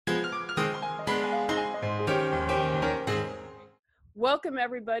Welcome,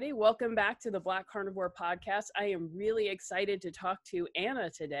 everybody. Welcome back to the Black Carnivore podcast. I am really excited to talk to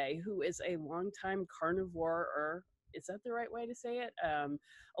Anna today, who is a longtime carnivore, or is that the right way to say it? A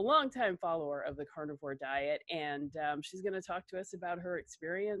longtime follower of the carnivore diet. And she's going to talk to us about her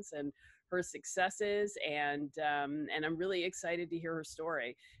experience and her successes. And I'm really excited to hear her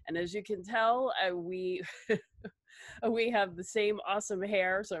story. And as you can tell, we have the same awesome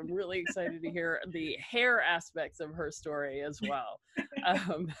hair, so I'm really excited to hear the hair aspects of her story as well.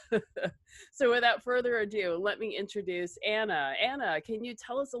 So without further ado, let me introduce Anna. Anna, can you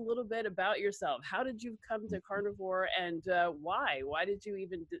tell us a little bit about yourself? How did you come to carnivore, and why? Why did you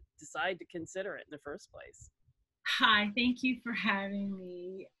even decide to consider it in the first place? Hi, thank you for having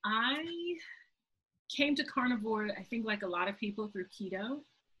me. I came to carnivore, I think like a lot of people, through keto,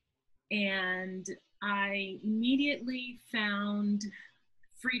 and I immediately found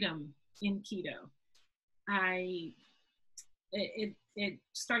freedom in keto. It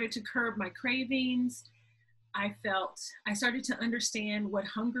started to curb my cravings. I started to understand what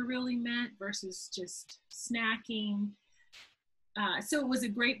hunger really meant versus just snacking. So it was a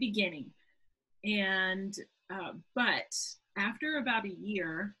great beginning. And, but after about a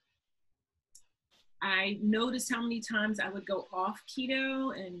year, I noticed how many times I would go off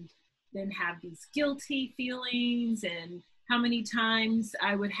keto and then have these guilty feelings, and how many times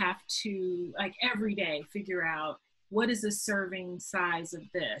I would have to, like, every day figure out what is the serving size of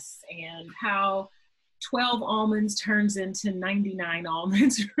this, and how 12 almonds turns into 99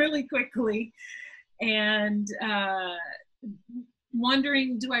 almonds really quickly, and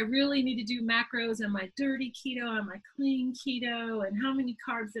wondering, do I really need to do macros? Am I dirty keto? Am I clean keto? And how many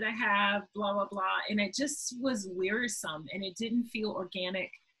carbs did I have? Blah, blah, blah. And it just was wearisome, and it didn't feel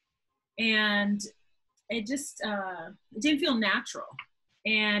organic. And it just it didn't feel natural.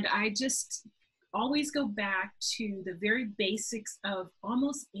 And I just always go back to the very basics of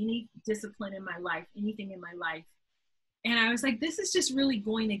almost any discipline in my life, anything in my life. And I was like, this is just really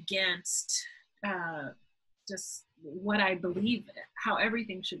going against just what I believe, how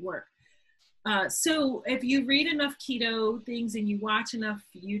everything should work. So if you read enough keto things and you watch enough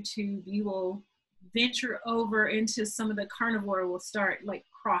YouTube, you will venture over into some of the carnivore, will start like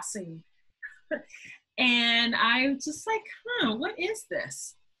crossing. And I was just like, what is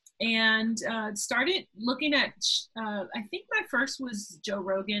this? And started looking at, I think my first was Joe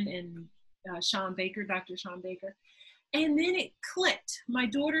Rogan and Sean Baker, Dr. Sean Baker. And then it clicked. My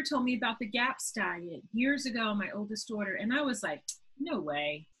daughter told me about the GAPS diet years ago, my oldest daughter. And I was like, no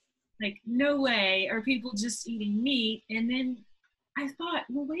way. Like, no way are people just eating meat. And then I thought,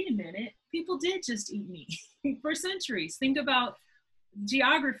 well, wait a minute. People did just eat meat for centuries. Think about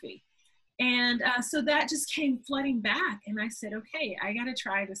geography. And so that just came flooding back. And I said, okay, I got to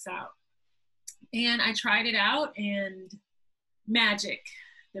try this out. And I tried it out, and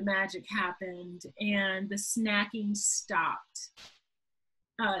the magic happened, and the snacking stopped.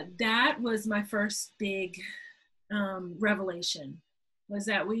 That was my first big revelation, was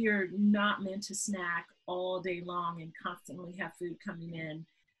that we are not meant to snack all day long and constantly have food coming in.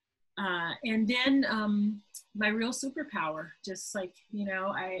 And then my real superpower, just like,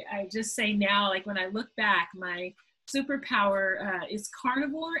 I just say now, like when I look back, my superpower is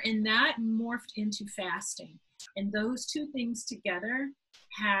carnivore, and that morphed into fasting. And those two things together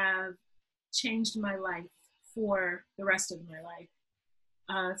have changed my life for the rest of my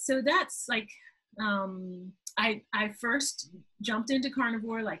life. So that's like, I first jumped into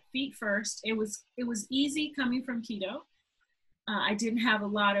carnivore, like feet first. It was easy coming from keto. I didn't have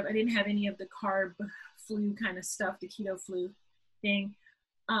any of the carb flu kind of stuff, the keto flu thing.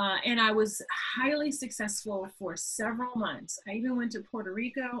 And I was highly successful for several months. I even went to Puerto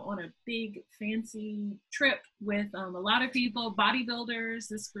Rico on a big fancy trip with a lot of people, bodybuilders,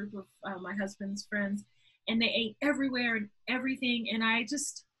 this group of my husband's friends, and they ate everywhere and everything. And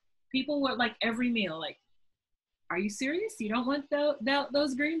people were like, every meal, like, are you serious? You don't want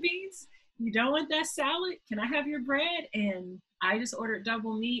those green beans? You don't want that salad? Can I have your bread? And I just ordered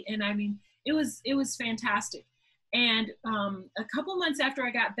double meat. And I mean, it was fantastic. And a couple months after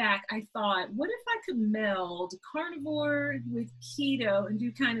I got back, I thought, what if I could meld carnivore with keto and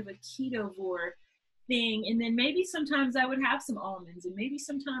do kind of a ketovore thing? And then maybe sometimes I would have some almonds, and maybe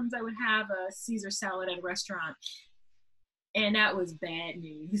sometimes I would have a Caesar salad at a restaurant. And that was bad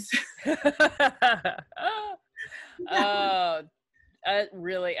news. Oh,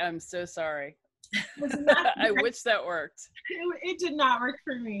 I'm so sorry. I wish that worked. It did not work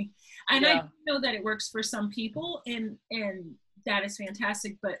for me. And yeah. I know that it works for some people, and that is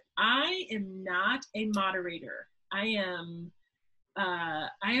fantastic, but I am not a moderator. I am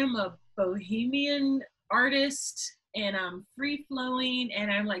a bohemian artist and I'm free flowing,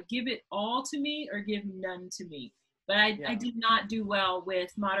 and I'm like, give it all to me or give none to me. But I did not do well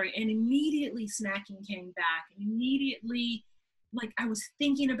with moderate, and immediately snacking came back, and immediately like I was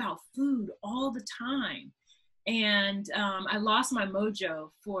thinking about food all the time. And I lost my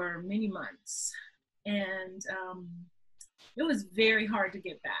mojo for many months, and it was very hard to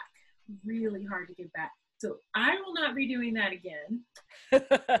get back, really hard to get back. So I will not be doing that again.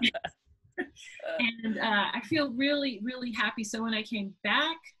 And I feel really, really happy. So when I came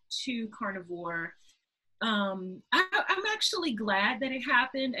back to carnivore, I'm actually glad that it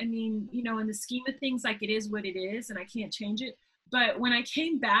happened. I mean, you know, in the scheme of things, like, it is what it is, and I can't change it. But when I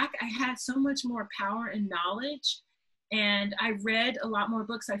came back, I had so much more power and knowledge. And I read a lot more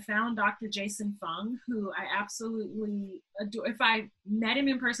books. I found Dr. Jason Fung, who I absolutely adore. If I met him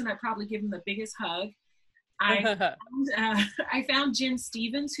in person, I'd probably give him the biggest hug. I found Jen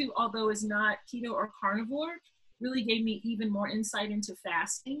Stevens, who, although is not keto or carnivore, really gave me even more insight into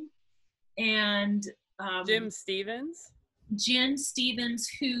fasting. And Jen Stevens,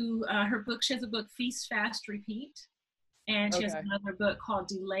 who she has a book, Feast, Fast, Repeat, and she has another book called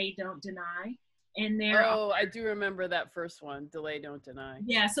Delay, Don't Deny. And I do remember that first one, Delay, Don't Deny.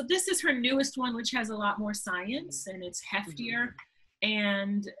 Yeah, so this is her newest one, which has a lot more science, and it's heftier.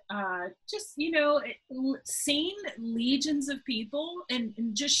 And just, you know, seeing legions of people and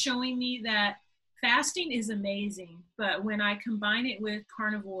just showing me that fasting is amazing, but when I combine it with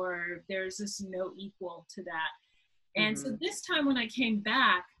carnivore, there's just no equal to that. And so this time when I came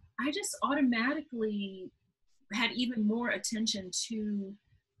back, I just automatically had even more attention to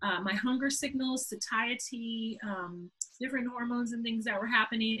my hunger signals, satiety, different hormones and things that were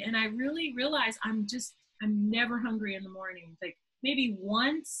happening. And I really realized I'm never hungry in the morning. Like, maybe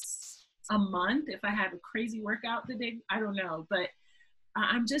once a month if I have a crazy workout the day, I don't know, but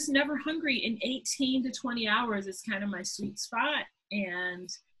I'm just never hungry. In 18 to 20 hours is kind of my sweet spot. And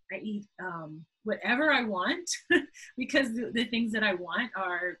I eat whatever I want because the things that I want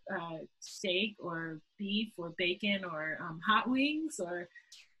are steak or beef or bacon or hot wings or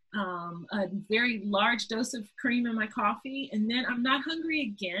a very large dose of cream in my coffee. And then I'm not hungry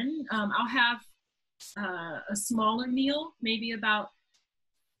again. I'll have a smaller meal, maybe on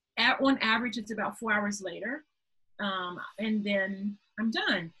average, it's about 4 hours later. And then I'm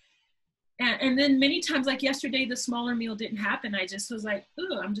done. And then many times, like yesterday, the smaller meal didn't happen. I just was like,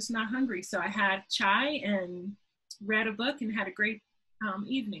 oh, I'm just not hungry. So I had chai and read a book and had a great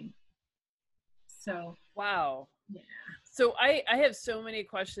evening. So. Wow. Yeah. So I have so many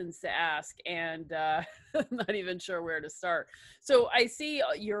questions to ask, and I'm not even sure where to start. So I see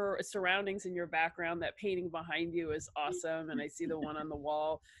your surroundings and your background. That painting behind you is awesome, and I see the one on the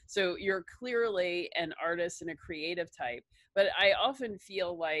wall. So you're clearly an artist and a creative type. But I often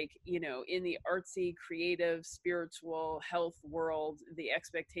feel like, you know, in the artsy, creative, spiritual, health world, the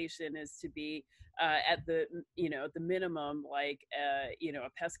expectation is to be at the, you know, the minimum, like, you know, a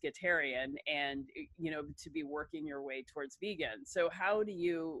pescatarian, and, you know, to be working your way towards vegan. So how do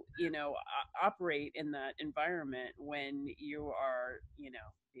you, you know, operate in that environment when you are, you know,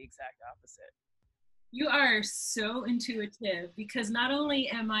 the exact opposite? You are so intuitive, because not only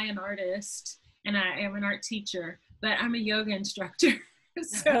am I an artist and I am an art teacher, but I'm a yoga instructor.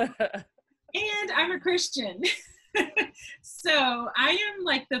 So, and I'm a Christian. So I am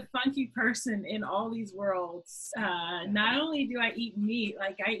like the funky person in all these worlds. Not only do I eat meat,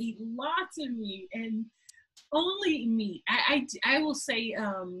 like I eat lots of meat and only meat. I will say,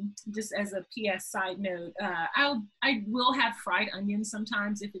 just as a PS side note, I will have fried onions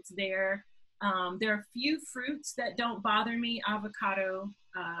sometimes if it's there. There are a few fruits that don't bother me: avocado,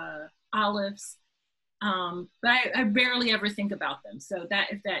 olives. But I barely ever think about them. So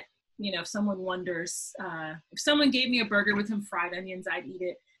if you know, if someone wonders, if someone gave me a burger with some fried onions, I'd eat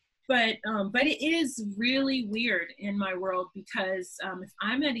it. But it is really weird in my world, because if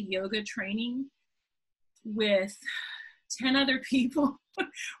I'm at a yoga training with 10 other people,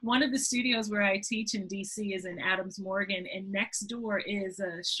 one of the studios where I teach in DC is in Adams Morgan, and next door is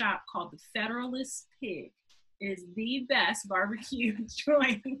a shop called the Federalist Pig. It is the best barbecue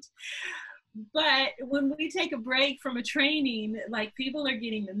joint. But when we take a break from a training, like, people are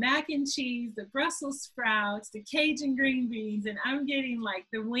getting the mac and cheese, the Brussels sprouts, the Cajun green beans, and I'm getting like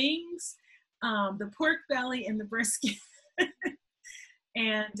the wings, the pork belly, and the brisket,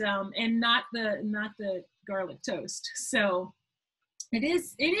 and not the garlic toast. So it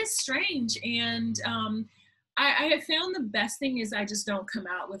is strange, and I have found the best thing is I just don't come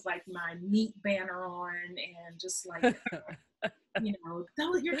out with like my meat banner on and just like. You know,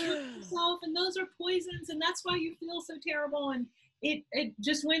 you're killing yourself, and those are poisons, and that's why you feel so terrible. And it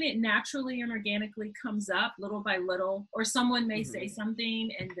just when it naturally and organically comes up little by little, or someone may say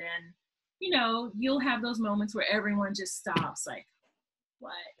something, and then, you know, you'll have those moments where everyone just stops, like,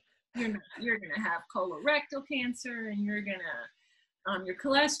 what? You're gonna have colorectal cancer, and you're gonna your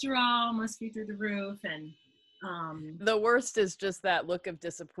cholesterol must be through the roof, and the worst is just that look of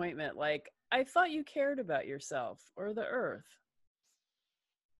disappointment, like, I thought you cared about yourself or the earth.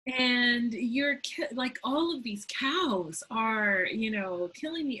 and you're like, all of these cows are, you know,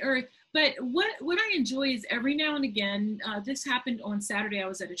 killing the earth. But what I enjoy is every now and again, this happened on Saturday. I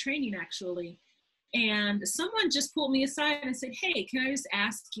was at a training actually, and someone just pulled me aside and said, hey, can I just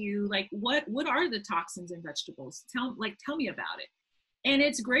ask you, like, what are the toxins in vegetables? Tell me about it. And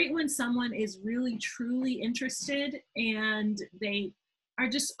it's great when someone is really truly interested, and they are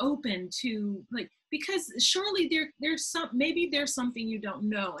just open to, like, because surely there's something you don't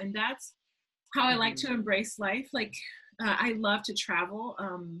know. And that's how I like to embrace life. Like, I love to travel.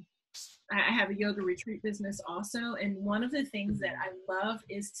 I have a yoga retreat business also, and one of the things that I love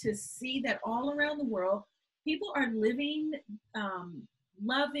is to see that all around the world, people are living,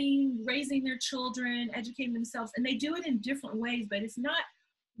 loving, raising their children, educating themselves, and they do it in different ways, but it's not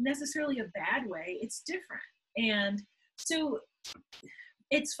necessarily a bad way. It's different. And so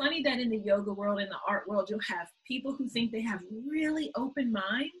it's funny that in the yoga world, in the art world, you'll have people who think they have really open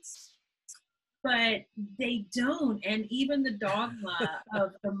minds, but they don't. And even the dogma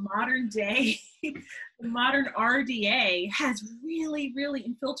of the modern day, the modern RDA has really, really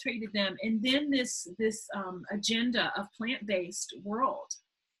infiltrated them. And then this agenda of plant-based world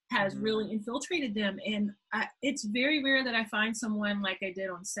has really infiltrated them. And it's very rare that I find someone like I did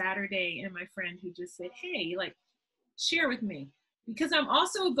on Saturday, and my friend who just said, hey, like, share with me. Because I'm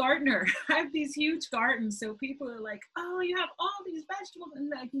also a gardener. I have these huge gardens. So people are like, oh, you have all these vegetables. And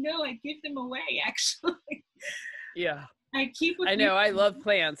like, no, I give them away, actually. Yeah. I keep with I know. I love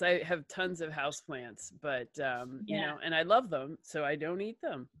plants. I have tons of house plants, but, you know, and I love them, so I don't eat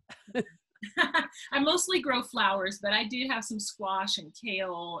them. I mostly grow flowers, but I do have some squash and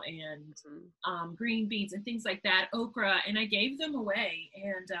kale and green beans and things like that, okra, and I gave them away.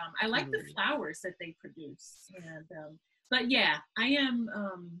 And I like the flowers that they produce. And but yeah, I'm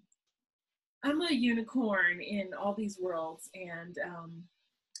a unicorn in all these worlds, and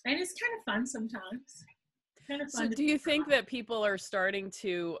it's kind of fun sometimes. Kind of fun. So do you think that people are starting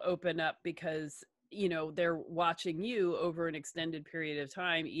to open up because, you know, they're watching you over an extended period of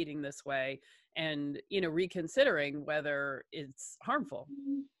time eating this way, and, you know, reconsidering whether it's harmful?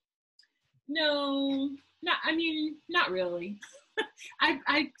 No, not really.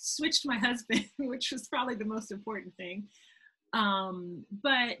 I switched my husband, which was probably the most important thing.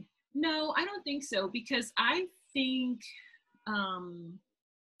 But no, I don't think so, because I think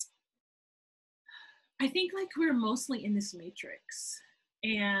like we're mostly in this matrix,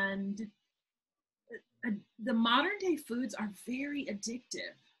 and the modern day foods are very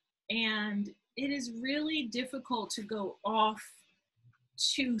addictive, and it is really difficult to go off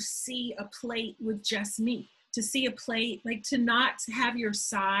to see a plate with just meat, to see a plate, like, to not have your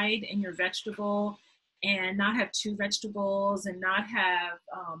side and your vegetable, and not have two vegetables, and not have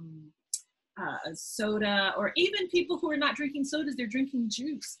a soda, or even people who are not drinking sodas, they're drinking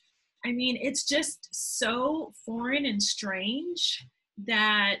juice. I mean, it's just so foreign and strange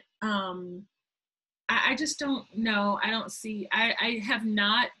that I just don't know. I don't see, I have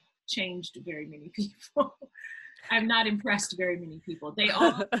not changed very many people. I've not impressed very many people. They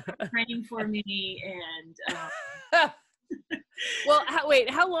all are praying for me. And well, wait,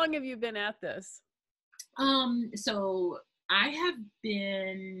 how long have you been at this? So I have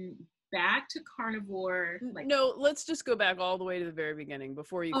been back to carnivore. No, let's just go back all the way to the very beginning,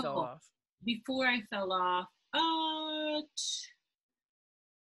 before you fell off. Before I fell off,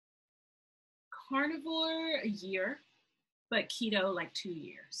 carnivore a year, but keto like 2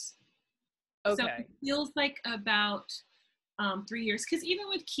 years. Okay. So it feels like about 3 years. Because even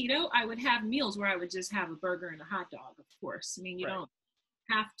with keto, I would have meals where I would just have a burger and a hot dog, of course. I mean, you don't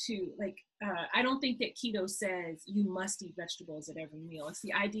have to, like, I don't think that keto says you must eat vegetables at every meal. It's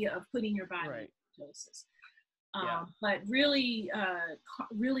the idea of putting your body in ketosis. But really,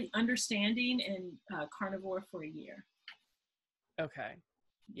 really understanding and carnivore for a year. Okay.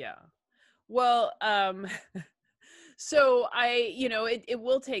 Yeah. Well, so you know, it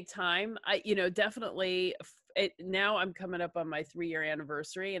will take time. You know, definitely now I'm coming up on my 3-year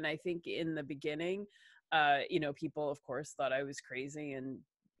anniversary. And I think in the beginning, you know, people of course thought I was crazy and,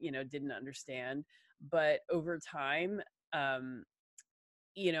 you know, didn't understand, but over time,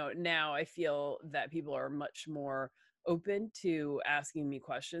 you know, now I feel that people are much more open to asking me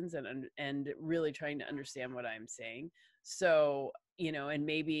questions and really trying to understand what I'm saying. So, you know, and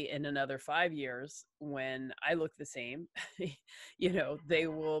maybe in another 5 years when I look the same, you know, they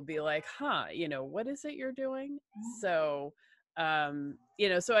will be like, huh, you know, what is it you're doing? So, you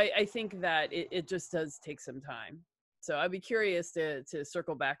know, so I think that it just does take some time. So I'd be curious to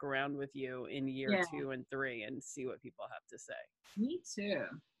circle back around with you in year Yeah, 2 and 3 and see what people have to say. me too.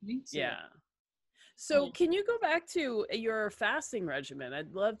 Me too. Yeah. So Yeah. can you go back to your fasting regimen?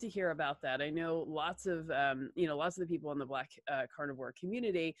 I'd love to hear about that. I know you know, lots of the people in the Black carnivore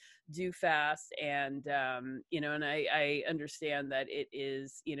community do fast, and you know, and I understand that it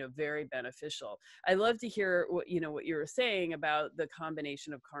is, you know, very beneficial. I'd love to hear what, you know, what you were saying about the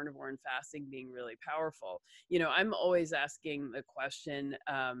combination of carnivore and fasting being really powerful. You know, I'm always asking the question,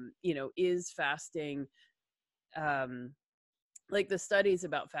 you know, is fasting, um, like the studies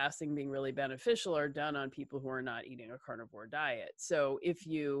about fasting being really beneficial are done on people who are not eating a carnivore diet. So if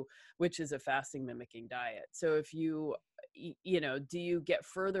you, which is a fasting mimicking diet. So if you, you know, do you get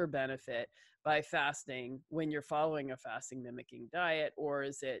further benefit by fasting when you're following a fasting mimicking diet, or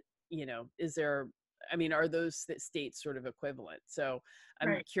is it, you know, is there, I mean, are those states sort of equivalent? So I'm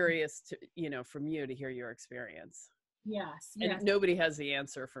Right. curious to, you know, from you to hear your experience. Yes. And Yes. nobody has the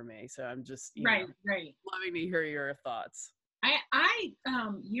answer for me. So I'm just, you know, Right. Right. loving to hear your thoughts.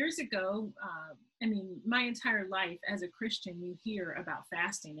 Years ago, I mean, my entire life as a Christian, you hear about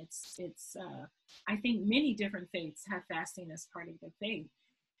fasting. I think many different faiths have fasting as part of their faith.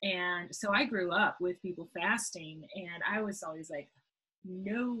 And so I grew up with people fasting, and I was always like,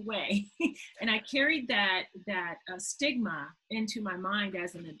 no way. And I carried that stigma into my mind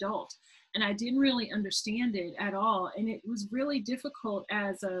as an adult, and I didn't really understand it at all. And it was really difficult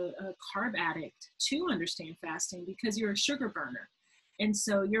as a carb addict to understand fasting, because you're a sugar burner, and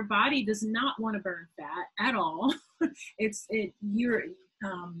so your body does not want to burn fat at all. it's it you're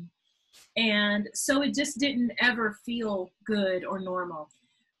And so it just didn't ever feel good or normal.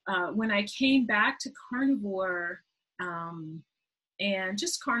 When I came back to carnivore, um, and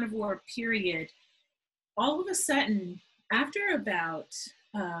just carnivore period, all of a sudden, after about,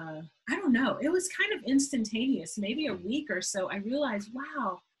 I don't know, it was kind of instantaneous, maybe a week or so, I realized,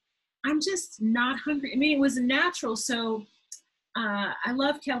 wow, I'm just not hungry. I mean, it was natural. So I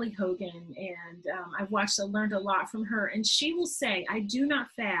love Kelly Hogan, and I learned a lot from her. And she will say, I do not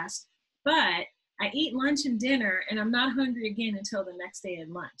fast, but I eat lunch and dinner, and I'm not hungry again until the next day at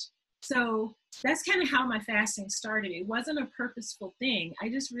lunch. So that's kind of how my fasting started. It wasn't a purposeful thing. I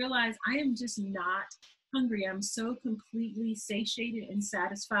just realized I am just not hungry. I'm so completely satiated and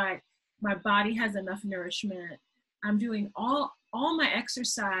satisfied. My body has enough nourishment. I'm doing all my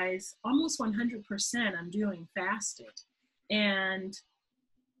exercise, almost 100%, I'm doing fasted. And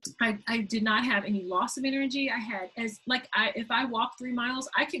I did not have any loss of energy. I had, if I walk 3 miles,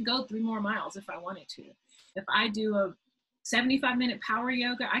 I could go 3 more miles if I wanted to. If I do a 75-minute power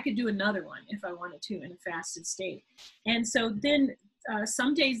yoga, I could do another one if I wanted to in a fasted state. And so then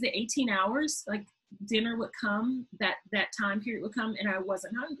some days the 18 hours, like dinner would come, that time period would come, and I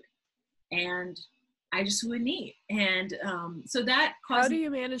wasn't hungry. And I just wouldn't eat. And so that caused— How do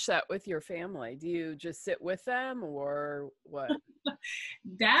you manage that with your family? Do you just sit with them, or what?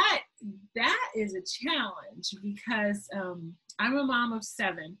 that is a challenge, because I'm a mom of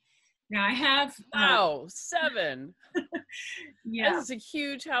 7. Now I have Wow, 7. yeah, That's a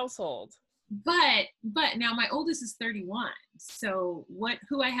huge household. but now my oldest is 31. So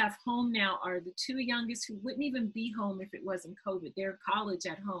who I have home now are the 2 youngest, who wouldn't even be home if it wasn't COVID. They're college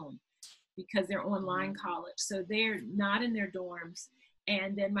at home because they're online college. So they're not in their dorms.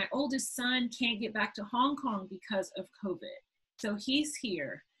 And then my oldest son can't get back to Hong Kong because of COVID. So he's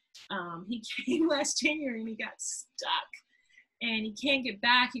here. He came last January and he got stuck, and he can't get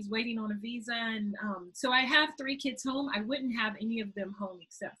back. He's waiting on a visa. And so I have 3 kids home. I wouldn't have any of them home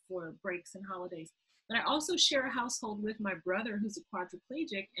except for breaks and holidays. But I also share a household with my brother, who's a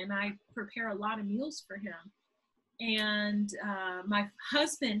quadriplegic, and I prepare a lot of meals for him. And my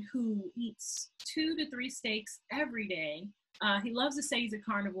husband, who eats 2 to 3 steaks every day, he loves to say he's a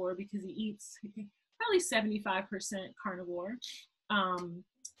carnivore because he eats probably 75% carnivore.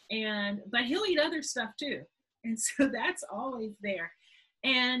 But he'll eat other stuff too. And so that's always there.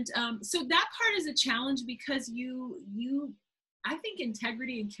 And so that part is a challenge, because I think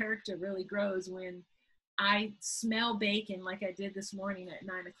integrity and character really grows when I smell bacon like I did this morning at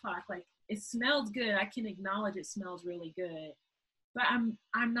 9 o'clock. Like, it smells good. I can acknowledge it smells really good, but I'm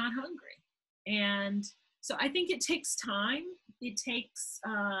not hungry. And so I think it takes time. It takes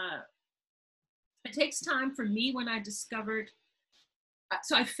time for me when I discovered.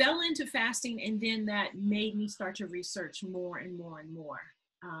 So I fell into fasting, and then that made me start to research more and more and more.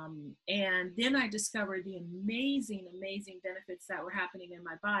 And then I discovered the amazing, amazing benefits that were happening in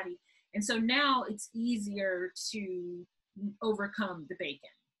my body. And so now it's easier to overcome the bacon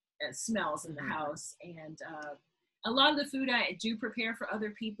smells in the house. And a lot of the food I do prepare for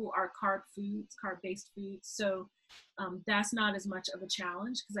other people are carb-based foods. So that's not as much of a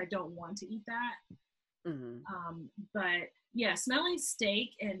challenge because I don't want to eat that. But yeah, smelling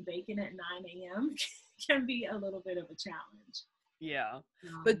steak and bacon at 9 a.m. can be a little bit of a challenge. Yeah.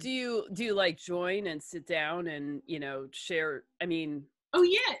 But do you like join and sit down and, you know, share, I mean,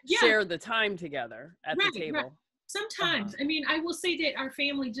 share the time together at the table? Right. Sometimes, I mean, I will say that our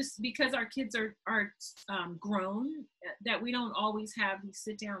family, just because our kids are grown, that we don't always have these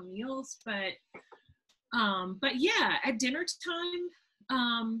sit down meals, but yeah, at dinner time,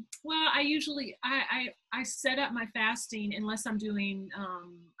 well, I usually, I set up my fasting unless I'm doing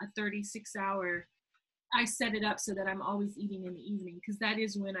a 36-hour. I set it up so that I'm always eating in the evening because that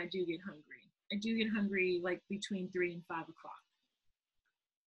is when I do get hungry. I do get hungry like between 3 and 5 o'clock.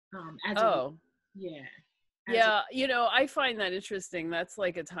 Yeah, you know, I find that interesting. That's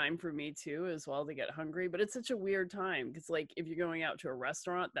like a time for me too, as well, to get hungry. But it's such a weird time because, like, if you're going out to a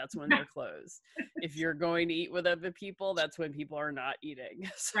restaurant, that's when they're closed. If you're going to eat with other people, that's when people are not eating.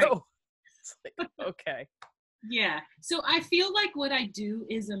 So it's like, okay. Yeah. So I feel like what I do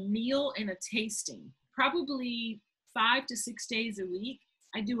is a meal and a tasting. Probably 5 to 6 days a week,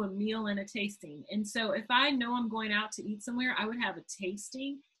 I do a meal and a tasting. And so if I know I'm going out to eat somewhere, I would have a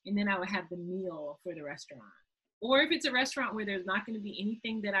tasting and then I would have the meal for the restaurant. Or if it's a restaurant where there's not going to be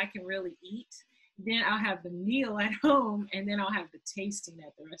anything that I can really eat, then I'll have the meal at home and then I'll have the tasting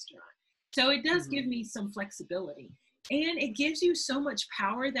at the restaurant. So it does give me some flexibility. And it gives you so much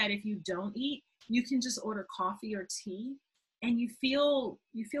power that if you don't eat, you can just order coffee or tea and you feel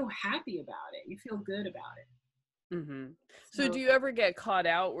happy about it. You feel good about it. So do you ever get caught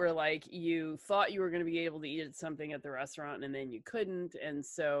out where, like, you thought you were going to be able to eat something at the restaurant and then you couldn't, and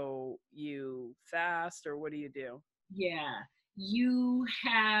so you fast, or what do you do? Yeah, you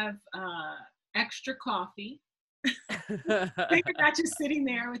have extra coffee. You're not just sitting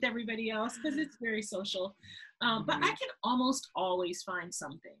there with everybody else because it's very social. But I can almost always find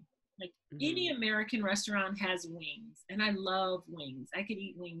something. Like any American restaurant has wings, and I love wings. I could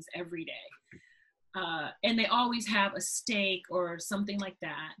eat wings every day. And they always have a steak or something like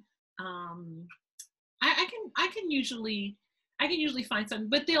that. I can usually find something,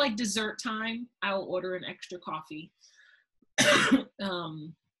 but they're like dessert time. I'll order an extra coffee.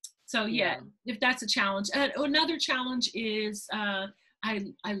 So yeah, if that's a challenge. Another challenge is I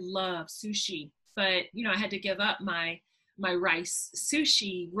love sushi, but you know I had to give up my rice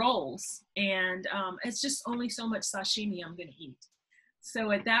sushi rolls, and it's just only so much sashimi I'm gonna eat.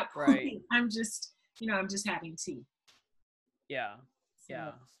 So at that point, I'm just having tea. Yeah. So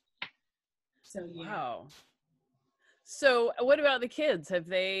yeah. Wow. So what about the kids? Have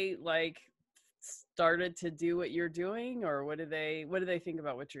they like started to do what you're doing, or what do they think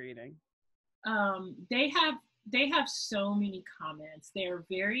about what you're eating? They have so many comments. They're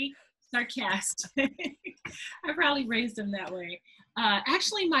very sarcastic. I probably raised them that way.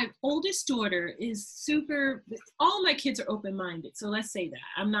 Actually, my oldest daughter is all my kids are open-minded. So let's say that.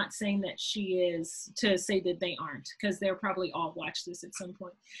 I'm not saying that she is to say that they aren't, because they'll probably all watch this at some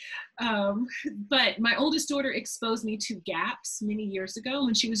point. But my oldest daughter exposed me to GAPS many years ago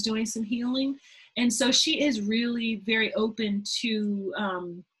when she was doing some healing. And so she is really very open to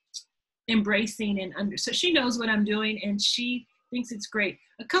embracing so she knows what I'm doing and she thinks it's great.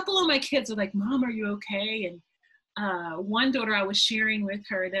 A couple of my kids are like, Mom, are you okay? And one daughter, I was sharing with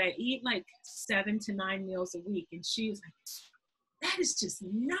her that I eat like 7 to 9 meals a week. And she was like, that is just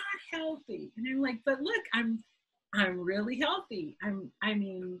not healthy. And I'm like, but look, I'm really healthy. I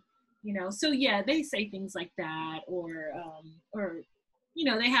mean, you know, so yeah, they say things like that, or, you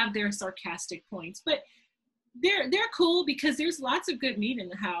know, they have their sarcastic points, but they're cool because there's lots of good meat in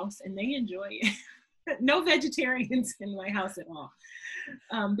the house and they enjoy it. No vegetarians in my house at all.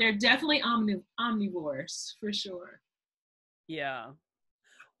 They're definitely omnivores for sure. Yeah.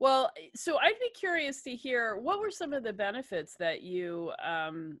 Well, so I'd be curious to hear, what were some of the benefits that you,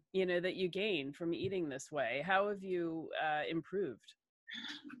 you know, that you gained from eating this way? How have you improved?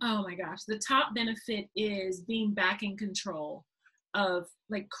 Oh my gosh. The top benefit is being back in control of,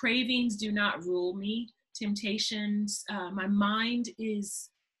 like, cravings do not rule me. Temptations. My mind is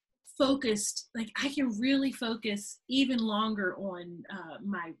focused. Like, I can really focus even longer on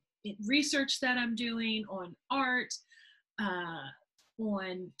my research that I'm doing, on art,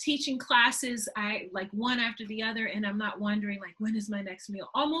 on teaching classes. I like one after the other, and I'm not wondering like, when is my next meal?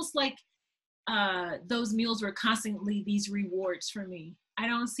 Almost like those meals were constantly these rewards for me. I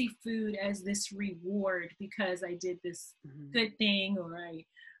don't see food as this reward because I did this good thing, or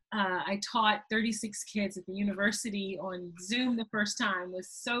I taught 36 kids at the university on Zoom the first time. Was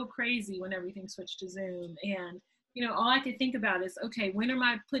so crazy when everything switched to Zoom. And, you know, all I could think about is, okay, when am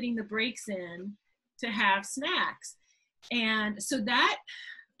I putting the breaks in to have snacks? And so that,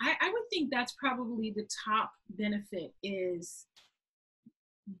 I would think that's probably the top benefit, is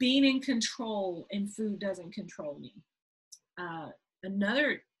being in control, and food doesn't control me.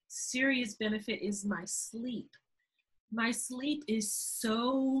 Another serious benefit is my sleep. My sleep is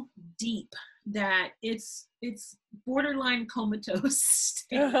so deep that it's borderline comatose.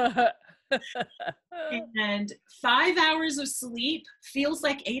 And 5 hours of sleep feels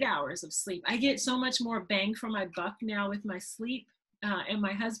like 8 hours of sleep. I get so much more bang for my buck now with my sleep. And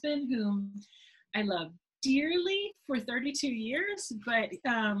my husband, whom I love dearly for 32 years, but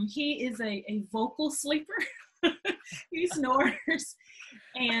he is a vocal sleeper. He snores.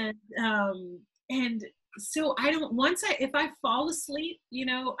 And so if I fall asleep, you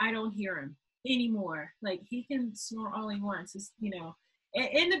know, I don't hear him anymore. Like, he can snore all he wants. It's, you know,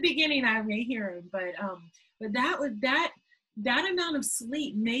 in the beginning I may hear him, but that amount of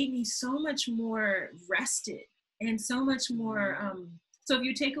sleep made me so much more rested and so much more. So if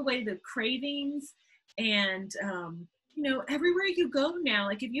you take away the cravings and, you know, everywhere you go now,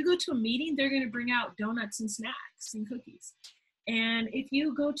 like if you go to a meeting, they're going to bring out donuts and snacks and cookies. And if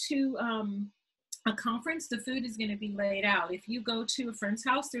you go to a conference, the food is going to be laid out. If you go to a friend's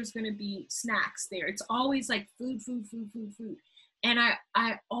house, there's going to be snacks there. It's always like food. And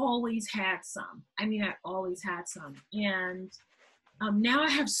I always had some. I mean, I always had some. And now I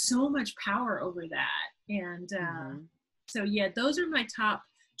have so much power over that. And so, yeah, those are my top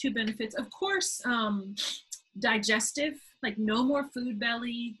two benefits. Of course, digestive, like no more food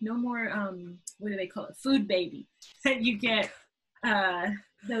belly, no more, what do they call it? Food baby. You get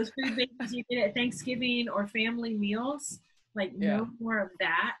those food babies you get at Thanksgiving or family meals, like no more of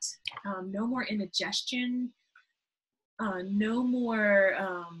that. No more indigestion. No more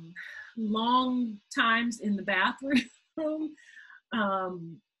long times in the bathroom.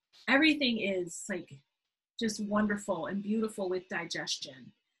 Everything is like just wonderful and beautiful with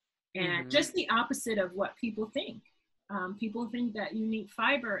digestion. And just the opposite of what people think. People think that you need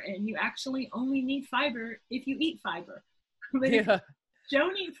fiber, and you actually only need fiber if you eat fiber. But if you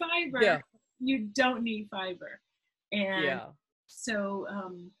don't eat fiber, you don't need fiber. And so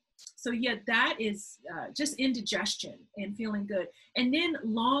that is just indigestion and feeling good. And then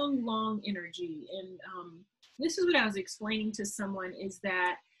long energy. And this is what I was explaining to someone, is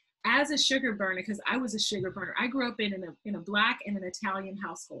that as a sugar burner, because I was a sugar burner, I grew up in a Black and an Italian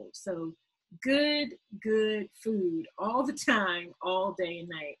household. So good food all the time, all day and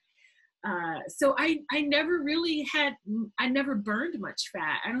night. So I never burned much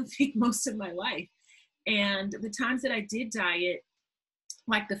fat. I don't think most of my life. And the times that I did diet,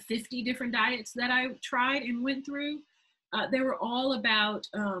 like the 50 different diets that I tried and went through, they were all about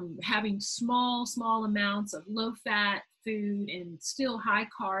having small amounts of low fat food and still high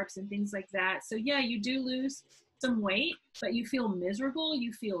carbs and things like that. So yeah, you do lose some weight, but you feel miserable,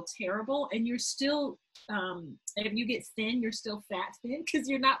 you feel terrible, and you're still, if you get thin, you're still fat thin because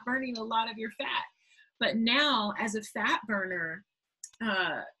you're not burning a lot of your fat. But now, as a fat burner,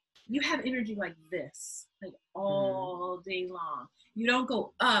 you have energy like this, like all day long. You don't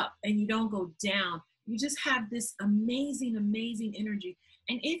go up and you don't go down. You just have this amazing energy.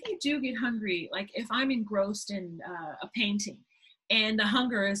 And if you do get hungry, like if I'm engrossed in a painting and the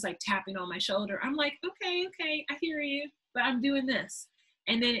hunger is like tapping on my shoulder, I'm like, okay, I hear you, but I'm doing this.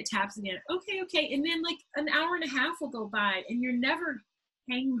 And then it taps again. Okay. And then like an hour and a half will go by and you're never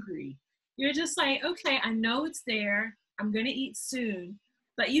hangry. You're just like, okay, I know it's there. I'm going to eat soon,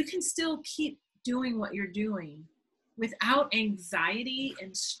 but you can still keep doing what you're doing without anxiety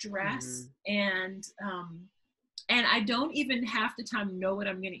and stress. And I don't even half the time know what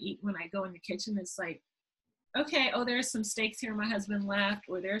I'm going to eat when I go in the kitchen. It's like, okay, oh, there's some steaks here my husband left,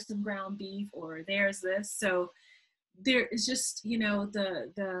 or there's some ground beef, or there's this. So there is just, you know,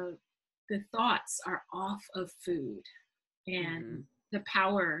 the thoughts are off of food, and the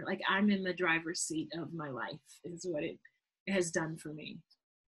power, like I'm in the driver's seat of my life is what it has done for me.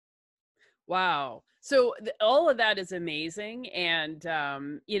 Wow. So all of that is amazing. And,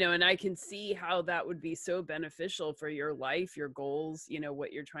 you know, and I can see how that would be so beneficial for your life, your goals, you know,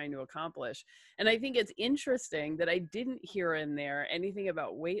 what you're trying to accomplish. And I think it's interesting that I didn't hear in there anything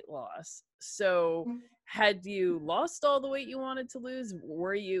about weight loss. So had you lost all the weight you wanted to lose?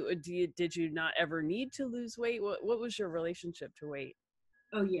 Did you not ever need to lose weight? What was your relationship to weight?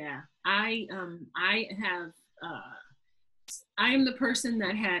 Oh yeah. I have, I am the person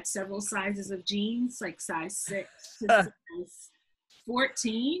that had several sizes of jeans, like size 6 to size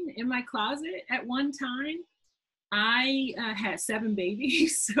 14 in my closet at one time. I had 7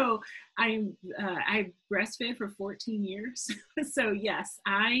 babies, so I breastfed for 14 years. So yes,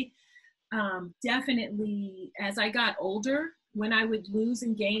 I definitely, as I got older, when I would lose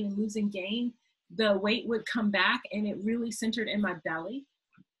and gain, the weight would come back, and it really centered in my belly.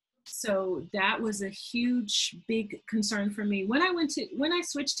 So that was a huge, big concern for me. When I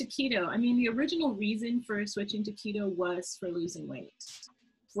switched to keto, I mean, the original reason for switching to keto was for losing weight,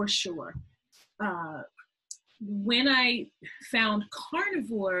 for sure. When I found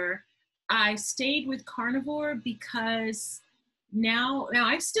carnivore, I stayed with carnivore because now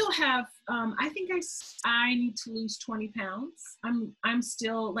I still have, I think I need to lose 20 pounds. I'm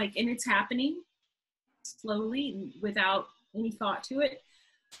still like, and it's happening slowly without any thought to it.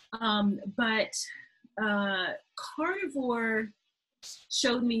 But carnivore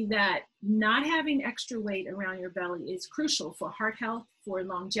showed me that not having extra weight around your belly is crucial for heart health, for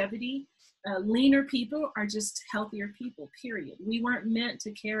longevity. Leaner people are just healthier people, period. We weren't meant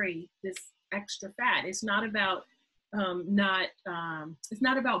to carry this extra fat. It's not about it's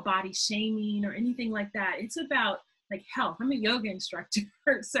not about body shaming or anything like that. It's about like health. I'm a yoga instructor,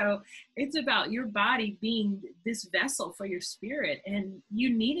 so it's about your body being this vessel for your spirit, and you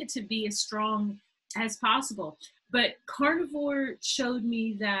need it to be as strong as possible. But carnivore showed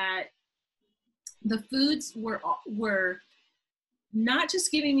me that the foods were not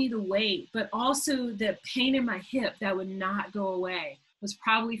just giving me the weight, but also the pain in my hip that would not go away was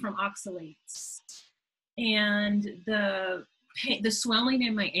probably from oxalates. And the swelling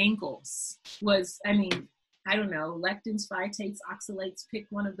in my ankles was, I mean, I don't know, lectins, phytates, oxalates, pick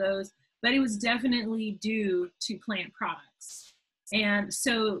one of those, but it was definitely due to plant products. And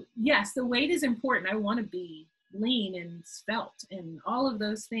so, yes, the weight is important. I want to be lean and svelte and all of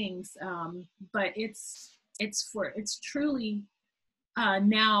those things. But it's truly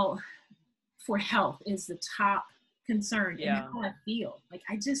now for health is the top concern. Yeah. And how I feel. Like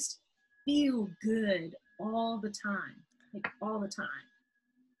I just feel good all the time, like all the time.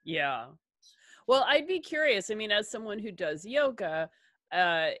 Yeah. Well, I'd be curious. I mean, as someone who does yoga,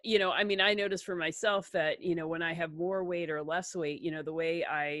 you know, I mean, I notice for myself that, you know, when I have more weight or less weight, you know, the way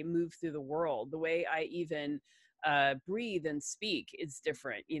I move through the world, the way I even breathe and speak is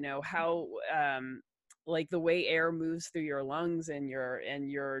different. You know, how like the way air moves through your lungs and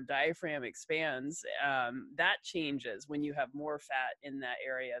your diaphragm expands, that changes when you have more fat in that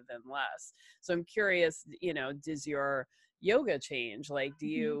area than less. So I'm curious, you know, does your yoga change? Like, do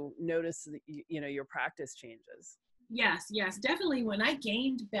you notice, you know, your practice changes? Yes, definitely. When I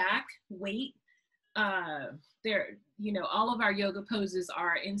gained back weight, there, you know, all of our yoga poses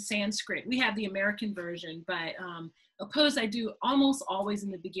are in Sanskrit. We have the American version, but a pose I do almost always in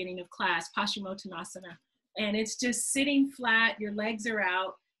the beginning of class, Paschimottanasana, and it's just sitting flat, your legs are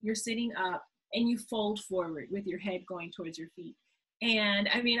out, you're sitting up, and you fold forward with your head going towards your feet. And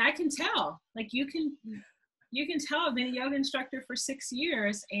I mean, I can tell, like you can tell I've been a yoga instructor for 6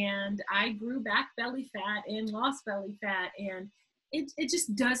 years, and I grew back belly fat and lost belly fat, and it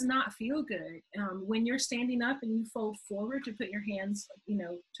just does not feel good. When you're standing up and you fold forward to put your hands, you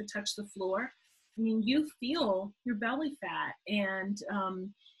know, to touch the floor, I mean, you feel your belly fat, and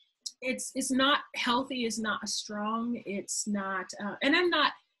it's not healthy, it's not strong, it's not, and I'm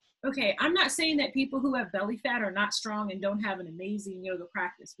not saying that people who have belly fat are not strong and don't have an amazing yoga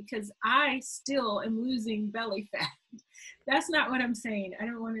practice, because I still am losing belly fat. That's not what I'm saying. I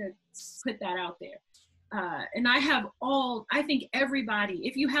don't want to put that out there. And I think everybody,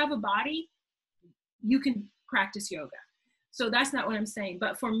 if you have a body, you can practice yoga. So that's not what I'm saying.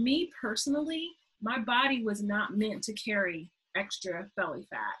 But for me personally, my body was not meant to carry extra belly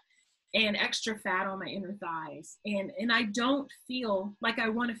fat and extra fat on my inner thighs. And I don't feel like I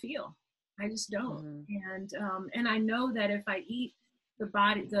want to feel. I just don't. And I know that if I eat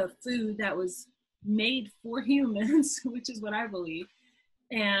the food that was made for humans, which is what I believe,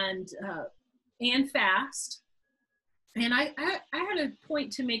 and fast. And I had a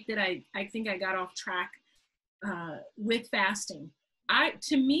point to make that I think I got off track with fasting.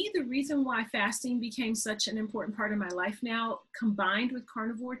 To me, the reason why fasting became such an important part of my life now, combined with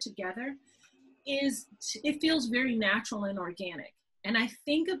carnivore together, is it feels very natural and organic. And I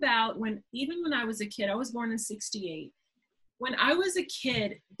think about even when I was a kid, I was born in '68. When I was a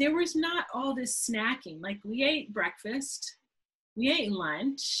kid, there was not all this snacking. Like we ate breakfast, we ate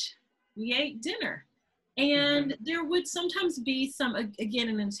lunch, we ate dinner. And there would sometimes be some, again,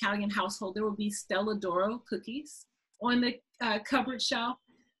 in an Italian household, there would be Stella D'Oro cookies on the cupboard shelf.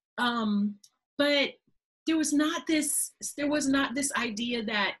 But there was not this idea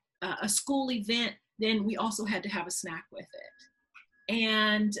that a school event, then we also had to have a snack with it.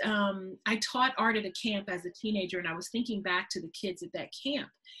 And I taught art at a camp as a teenager, and I was thinking back to the kids at that camp,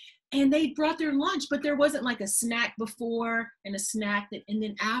 and they brought their lunch, but there wasn't like a snack before and a snack and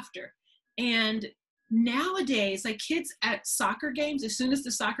then after. And nowadays, like kids at soccer games, as soon as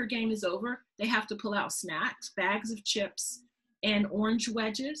the soccer game is over, they have to pull out snacks, bags of chips and orange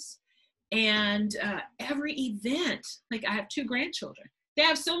wedges. And every event, like I have 2 grandchildren, they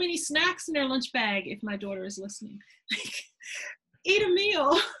have so many snacks in their lunch bag. If my daughter is listening, like, eat a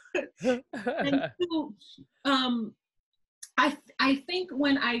meal. And so, I think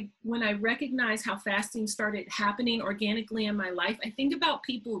when I recognize how fasting started happening organically in my life, I think about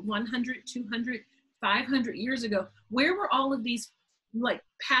people 100, 200, 500 years ago. Where were all of these like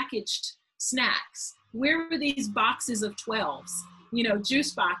packaged snacks? Where were these boxes of 12s? You know,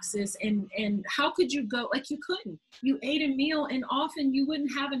 juice boxes, and how could you go? Like, you couldn't. You ate a meal, and often you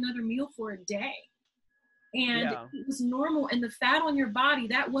wouldn't have another meal for a day. And it was normal. And the fat on your body,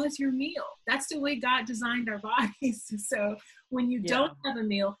 that was your meal. That's the way God designed our bodies. So when you don't have a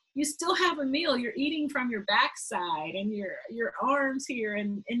meal, you still have a meal. You're eating from your backside and your arms here,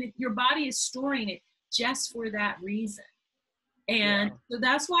 and your body is storing it just for that reason. And so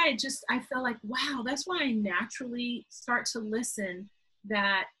that's why I felt like, wow, that's why I naturally start to listen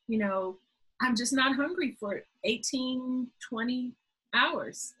that, you know, I'm just not hungry for 18, 20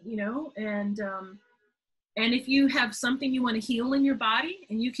 hours, you know, and if you have something you want to heal in your body,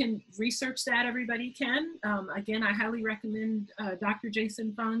 and you can research that, everybody can. Again, I highly recommend Dr.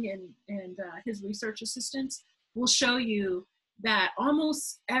 Jason Fung and his research assistants will show you that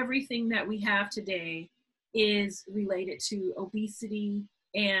almost everything that we have today is related to obesity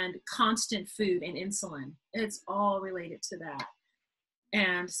and constant food and insulin. It's all related to that.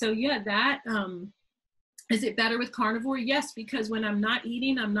 And so, that, is it better with carnivore? Yes, because when I'm not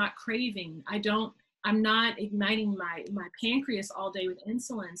eating, I'm not craving. I'm not igniting my pancreas all day with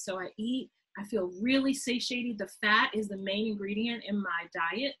insulin. So I eat, I feel really satiated. The fat is the main ingredient in my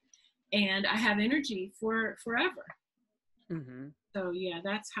diet, and I have energy for forever. Mm-hmm. So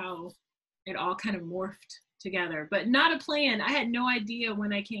that's how it all kind of morphed together, but not a plan. I had no idea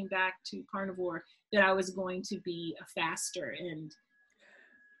when I came back to carnivore that I was going to be a faster and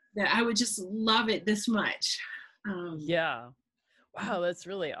that I would just love it this much. Wow, that's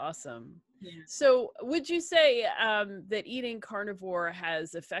really awesome. Yeah. So would you say that eating carnivore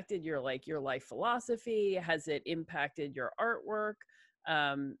has affected your life philosophy? Has it impacted your artwork?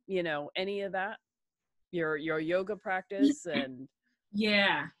 You know, any of that? Your yoga practice? And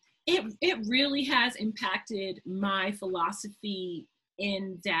it really has impacted my philosophy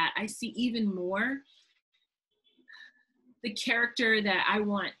in that I see even more the character that I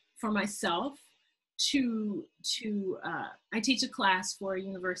want for myself. I teach a class for a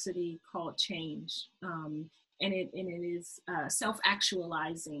university called Change, and it is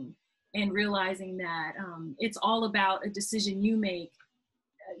self-actualizing and realizing that it's all about a decision you make.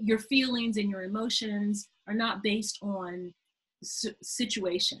 Your feelings and your emotions are not based on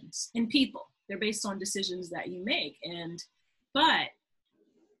situations and people. They're based on decisions that you make. But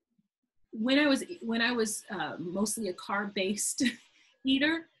when I was mostly a carb-based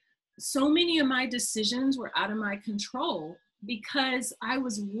eater, so many of my decisions were out of my control because I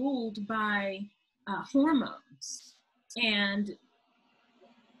was ruled by hormones and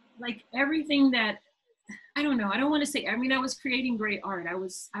like everything that, I don't know, I don't want to say, I mean, I was creating great art. I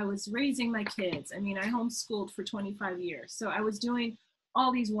was raising my kids. I mean, I homeschooled for 25 years. So I was doing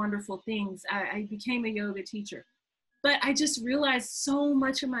all these wonderful things. I became a yoga teacher, but I just realized so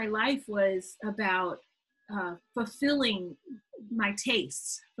much of my life was about fulfilling my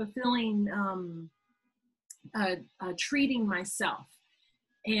tastes, fulfilling, treating myself.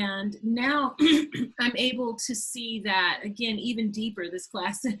 And now I'm able to see that, again, even deeper, this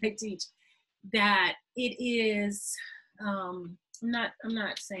class that I teach, that it is, I'm not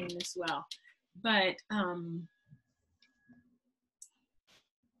saying this well, but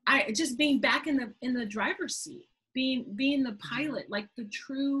I just being back in the driver's seat, being the pilot, like the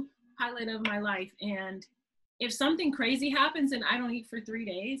true pilot of my life. And if something crazy happens and I don't eat for 3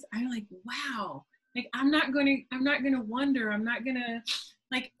 days, I'm like, wow, like I'm not gonna wonder, I'm not gonna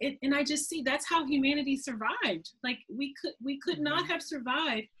like it. And I just see that's how humanity survived. Like we could not have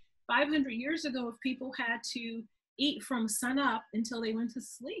survived 500 years ago if people had to eat from sun up until they went to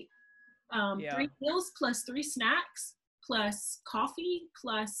sleep. 3 meals plus 3 snacks plus coffee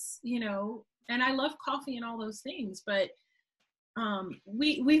plus, you know, and I love coffee and all those things, but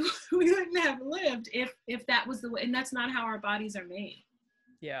we wouldn't have lived if that was the way, and that's not how our bodies are made.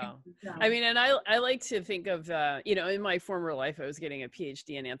 Yeah. And, I mean, and I like to think of, you know, in my former life, I was getting a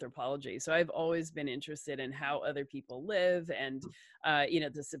PhD in anthropology. So I've always been interested in how other people live and, you know,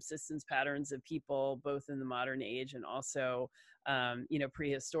 the subsistence patterns of people, both in the modern age and also, you know,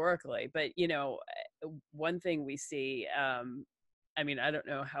 prehistorically. But, you know, one thing we see, I mean, I don't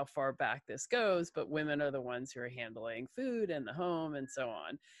know how far back this goes, but women are the ones who are handling food in the home and so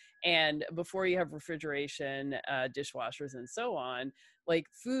on. And before you have refrigeration, dishwashers, and so on, like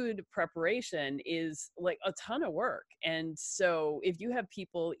food preparation is like a ton of work. And so if you have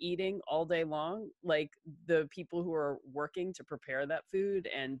people eating all day long, like the people who are working to prepare that food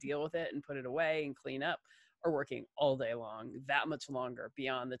and deal with it and put it away and clean up are working all day long, that much longer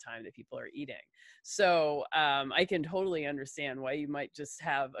beyond the time that people are eating. So I can totally understand why you might just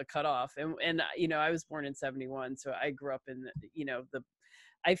have a cutoff. And you know, I was born in 71, so I grew up in, you know, the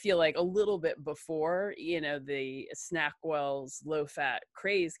I feel like a little bit before, you know, the Snackwell's low fat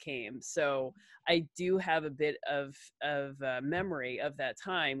craze came. So I do have a bit of memory of that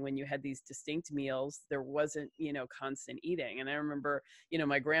time when you had these distinct meals. There wasn't, you know, constant eating. And I remember, you know,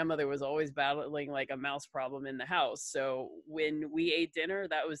 my grandmother was always battling like a mouse problem in the house. So when we ate dinner,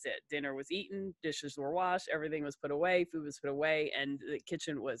 that was it. Dinner was eaten, dishes were washed, everything was put away, food was put away, and the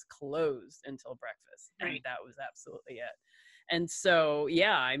kitchen was closed until breakfast. And right. that was absolutely it. And so,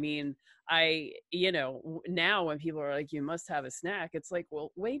 yeah, I mean, you know, now when people are like, you must have a snack, it's like,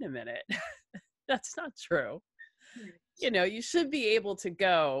 well, wait a minute. That's not true. You know, you should be able to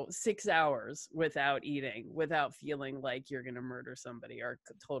go 6 hours without eating, without feeling like you're going to murder somebody or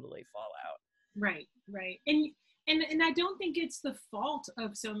totally fall out. Right, right. And I don't think it's the fault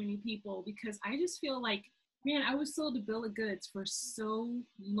of so many people, because I just feel like, man, I was sold a bill of goods for so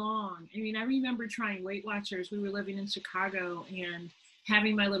long. I mean, I remember trying Weight Watchers. We were living in Chicago and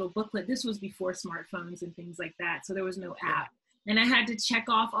having my little booklet. This was before smartphones and things like that, so there was no app. And I had to check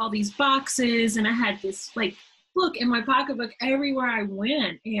off all these boxes, and I had this like book in my pocketbook everywhere I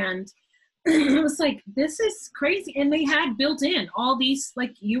went. And it was like, this is crazy. And they had built in all these,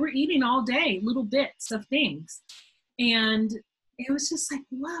 like, you were eating all day, little bits of things. And it was just like,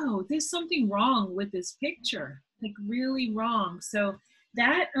 whoa, there's something wrong with this picture, like really wrong. So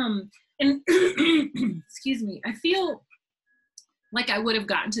that, and excuse me, I feel like I would have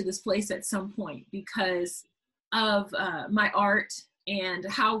gotten to this place at some point because of my art and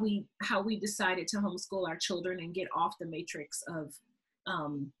how we decided to homeschool our children and get off the matrix of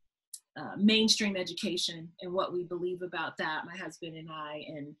mainstream education and what we believe about that, my husband and I.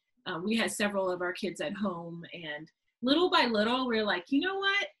 And we had several of our kids at home, and little by little, we're like, you know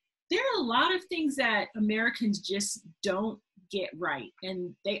what? There are a lot of things that Americans just don't get right.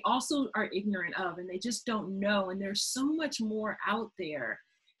 And they also are ignorant of, and they just don't know. And there's so much more out there.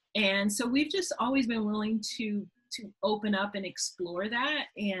 And so we've just always been willing to open up and explore that,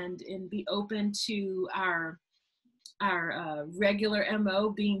 and be open to our regular MO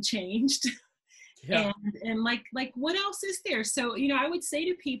being changed. Yeah. And like what else is there? So, you know, I would say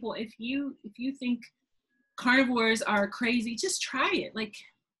to people, if you think carnivores are crazy, just try it. Like,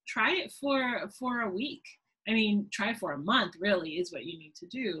 try it for a week. I mean, try for a month really is what you need to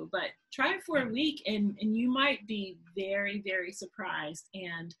do, but try it for a week, and you might be very, very surprised.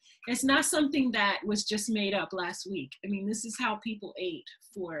 And it's not something that was just made up last week. I mean, this is how people ate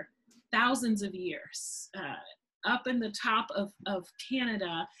for thousands of years. Up in the top of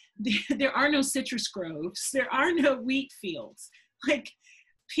Canada, there are no citrus groves. There are no wheat fields. Like,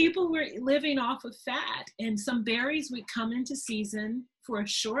 people were living off of fat, and some berries would come into season for a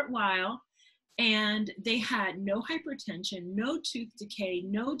short while, and they had no hypertension, no tooth decay,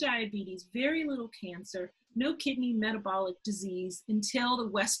 no diabetes, very little cancer, no kidney metabolic disease until the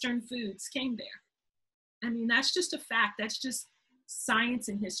Western foods came there. I mean, that's just a fact. That's just science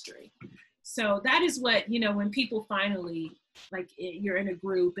and history. So that is what, you know, when people finally, like, you're in a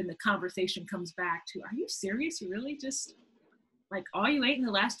group and the conversation comes back to, are you serious? You really just, like, all you ate in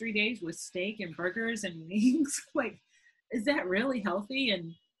the last 3 days was steak and burgers and wings? Like, is that really healthy?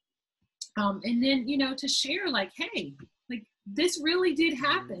 And then, you know, to share, like, hey, like, this really did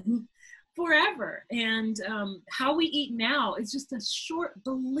happen forever. And how we eat now is just a short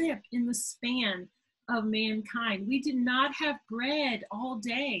blip in the span of mankind. We did not have bread all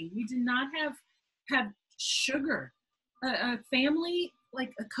day. We did not have sugar. A family,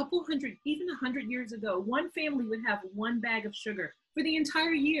 like a couple hundred, even 100 years ago, one family would have one bag of sugar for the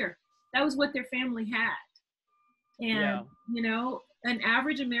entire year. That was what their family had. And, you know, an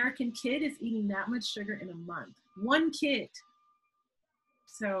average American kid is eating that much sugar in a month. One kid.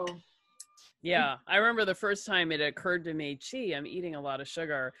 So Yeah, I remember the first time it occurred to me, gee, I'm eating a lot of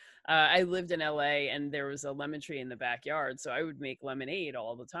sugar. I lived in LA and there was a lemon tree in the backyard. So I would make lemonade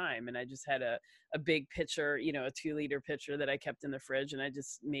all the time. And I just had a big pitcher, you know, a 2-liter pitcher that I kept in the fridge. And I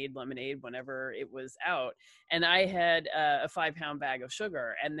just made lemonade whenever it was out. And I had a 5-pound bag of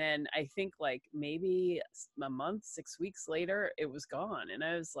sugar. And then I think like maybe a month, 6 weeks later, it was gone. And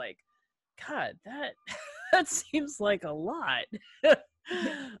I was like, God, that that seems like a lot.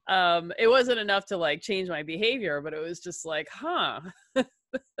 It wasn't enough to like change my behavior, but it was just like, huh,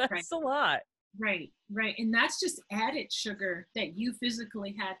 Right, that's a lot. right. And that's just added sugar that you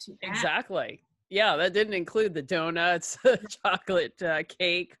physically had to add. Exactly. Yeah, that didn't include the donuts, chocolate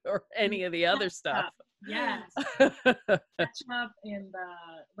cake, or any of the other stuff. Yes, ketchup and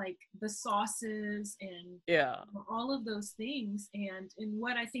like the sauces and Yeah. all of those things. And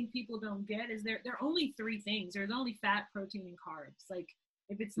what I think people don't get is there are only three things. There's only fat, protein, and carbs. Like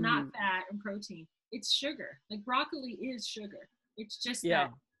if it's not fat and protein, it's sugar. Like broccoli is sugar. It's just Yeah.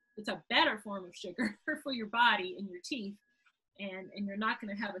 that it's a better form of sugar for your body and your teeth. And you're not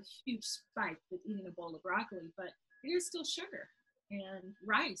going to have a huge spike with eating a bowl of broccoli, but it is still sugar. And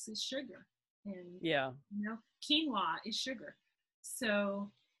rice is sugar. And Yeah. you know, quinoa is sugar.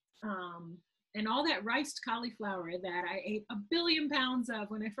 So and all that riced cauliflower that I ate a billion pounds of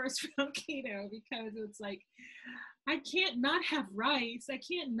when I first found keto, because it's like I can't not have rice, I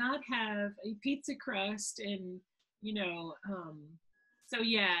can't not have a pizza crust, and you know, so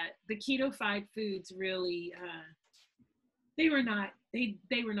yeah, the keto-fied foods really they were not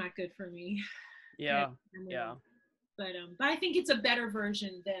good for me. Yeah. Yeah. But I think it's a better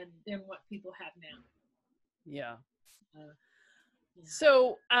version than what people have now. Yeah. Yeah.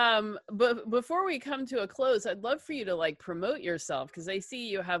 So, but before we come to a close, I'd love for you to like promote yourself, because I see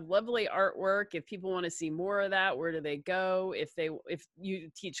you have lovely artwork. If people want to see more of that, where do they go? If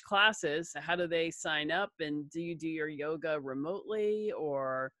you teach classes, how do they sign up? And do you do your yoga remotely,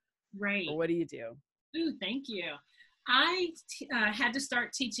 or Right. what do you do? Ooh, thank you. I had to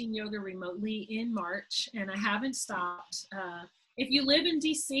start teaching yoga remotely in March, and I haven't stopped. If you live in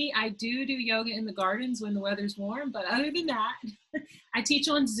DC, I do yoga in the gardens when the weather's warm, but other than that, I teach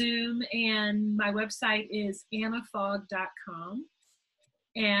on Zoom, and my website is annafog.com.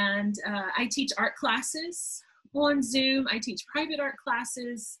 And I teach art classes on Zoom. I teach private art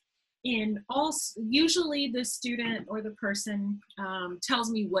classes. Usually the student or the person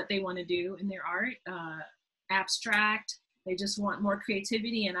tells me what they want to do in their art. Abstract, they just want more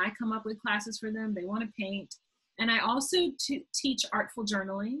creativity, and I come up with classes for them. They want to paint. And I also teach artful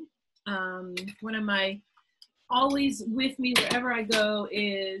journaling. One of my always with me wherever I go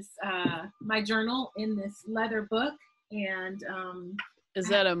is my journal in this leather book. And is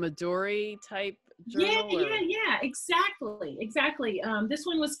that a Midori type journal? Yeah, exactly. This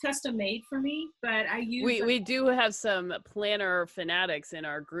one was custom made for me, but I use we do have some planner fanatics in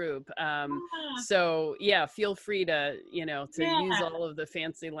our group. So yeah, feel free to use all of the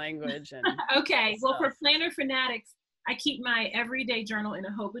fancy language. And okay, well, for planner fanatics, I keep my everyday journal in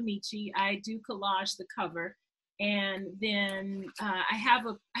a hobonichi. I do collage the cover, and then I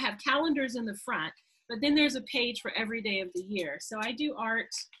have calendars in the front, but then there's a page for every day of the year. So I do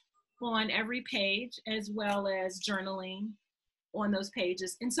art on every page, as well as journaling on those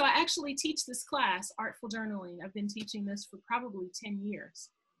pages. And so I actually teach this class, Artful Journaling. I've been teaching this for probably 10 years.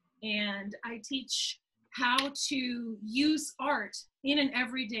 And I teach how to use art in an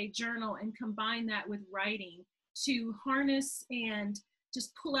everyday journal and combine that with writing to harness and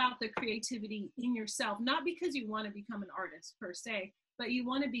just pull out the creativity in yourself, not because you want to become an artist per se, but you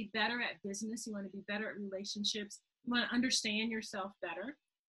want to be better at business, you want to be better at relationships, you want to understand yourself better.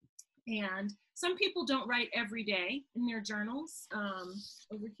 And some people don't write every day in their journals.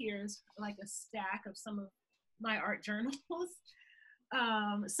 Over here is like a stack of some of my art journals.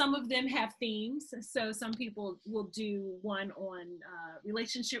 Some of them have themes. So some people will do one on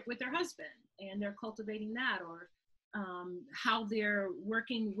relationship with their husband, and they're cultivating that, or how they're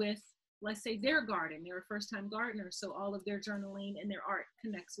working with, let's say, their garden. They're a first-time gardener, so all of their journaling and their art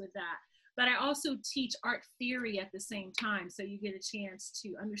connects with that. But I also teach art theory at the same time, so you get a chance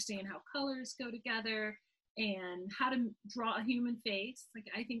to understand how colors go together and how to draw a human face. Like,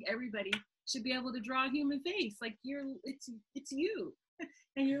 I think everybody should be able to draw a human face. Like, it's you,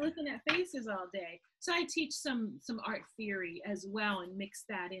 and you're looking at faces all day. So I teach some art theory as well, and mix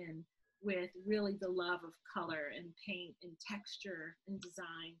that in with really the love of color and paint and texture and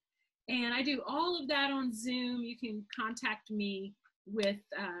design. And I do all of that on Zoom. You can contact me with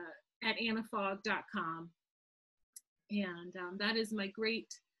at annafog.com. And that is my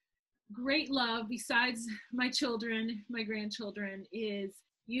great love, besides my children, my grandchildren, is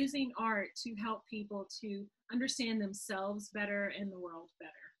using art to help people to understand themselves better and the world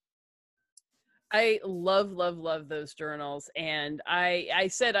better. I love, love, love those journals. And I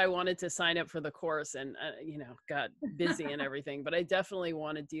said I wanted to sign up for the course and, got busy and everything, but I definitely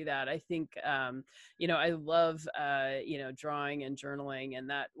want to do that. I think, I love, drawing and journaling, and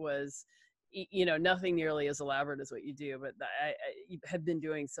that was, nothing nearly as elaborate as what you do, but I have been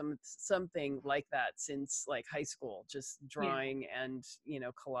doing something like that since like high school, just Yeah. drawing and,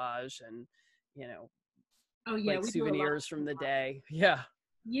 collage and, you know, Oh yeah, like we do a lot. souvenirs from the day. Yeah.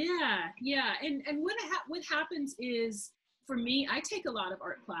 Yeah. And what happens is, for me, I take a lot of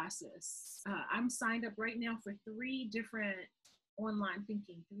art classes. I'm signed up right now for 3 different online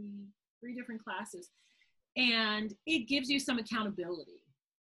thinking, three different classes, and it gives you some accountability,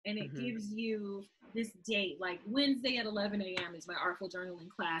 and it gives you this date, like Wednesday at 11 a.m. is my artful journaling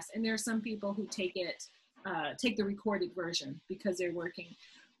class, and there are some people who take the recorded version because they're working.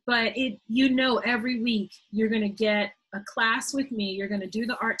 But every week you're going to get a class with me. You're going to do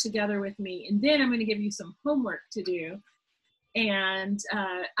the art together with me. And then I'm going to give you some homework to do. And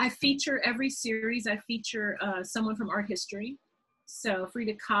I feature every series. I feature someone from art history. So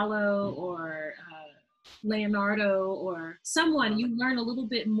Frida Kahlo or Leonardo or someone. You learn a little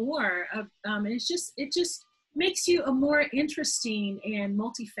bit more. It just makes you a more interesting and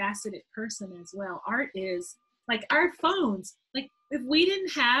multifaceted person as well. Art is like our phones. Like, if we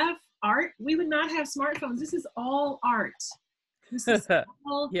didn't have art, we would not have smartphones. This is all art. This is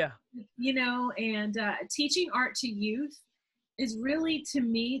all, Yeah. And teaching art to youth is really, to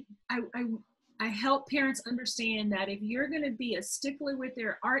me, I help parents understand that if you're going to be a stickler with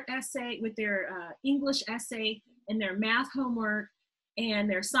their art essay, with their English essay and their math homework and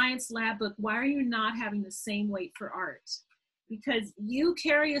their science lab book, why are you not having the same weight for art? Because you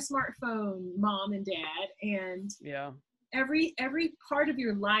carry a smartphone, mom and dad, and Yeah. every part of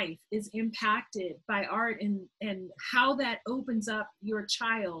your life is impacted by art, and how that opens up your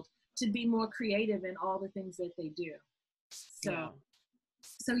child to be more creative in all the things that they do.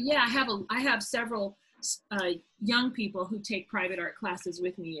 So yeah, I have several young people who take private art classes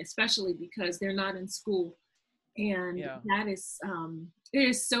with me, especially because they're not in school, and that is it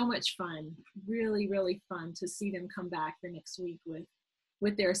is so much fun, really, really fun to see them come back the next week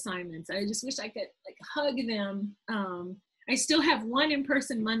with their assignments. I just wish I could like hug them. I still have one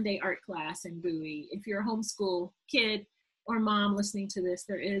in-person Monday art class in Bowie. If you're a homeschool kid or mom listening to this,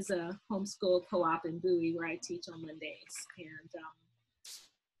 there is a homeschool co-op in Bowie where I teach on Mondays. And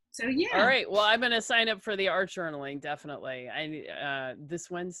so yeah. All right. Well, I'm going to sign up for the art journaling. Definitely. This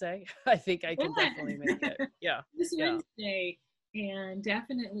Wednesday, I think I can definitely make it. Yeah. This Wednesday. And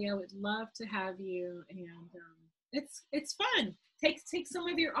definitely I would love to have you. And it's fun. Take some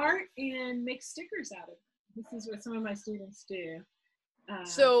of your art and make stickers out of it. This is what some of my students do.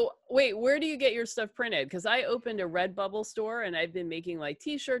 So wait, where do you get your stuff printed? Because I opened a Redbubble store and I've been making like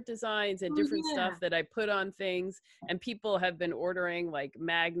t-shirt designs and different stuff that I put on things, and people have been ordering like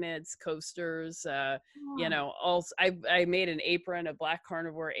magnets, coasters, also I made an apron, a Black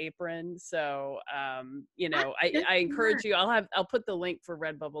Carnivore apron. So I encourage you. I'll put the link for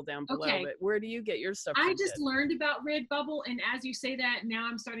Redbubble down below. Okay. But where do you get your stuff printed? I just learned about Redbubble, and as you say that, now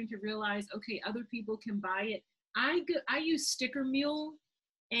I'm starting to realize, okay, other people can buy it. I use Sticker Mule,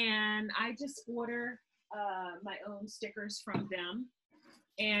 and I just order my own stickers from them,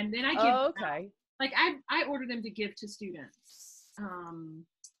 and then I give them out. Like I order them to give to students.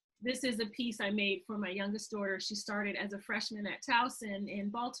 This is a piece I made for my youngest daughter. She started as a freshman at Towson in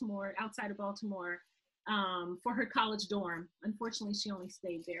Baltimore, outside of Baltimore, for her college dorm. Unfortunately, she only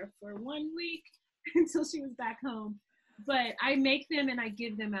stayed there for 1 week until she was back home. But I make them and I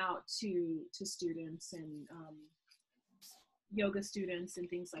give them out to students and yoga students and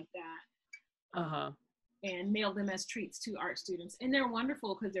things like that. And mail them as treats to art students. And they're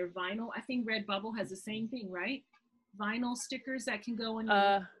wonderful because they're vinyl. I think Redbubble has the same thing, right? Vinyl stickers that can go in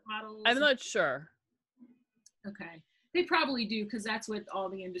bottles. I'm not sure. Okay. They probably do, because that's what all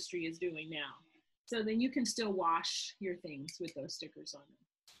the industry is doing now. So then you can still wash your things with those stickers on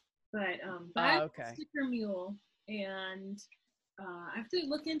them. But I have a Sticker Mule. And I have to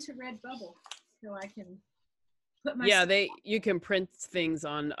look into Redbubble so I can put my you can print things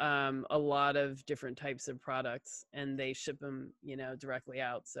on a lot of different types of products, and they ship them directly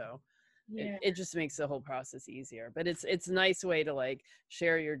out, so it just makes the whole process easier. But it's a nice way to like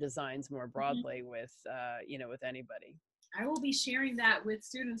share your designs more broadly with with anybody. I will be sharing that with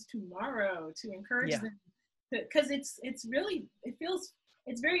students tomorrow to encourage them, because it's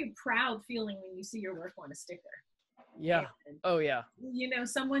very proud feeling when you see your work on a sticker. Yeah. And,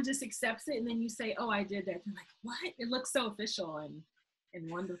 someone just accepts it, and then you say, "Oh, I did that." They're like, "What?" It looks so official, and and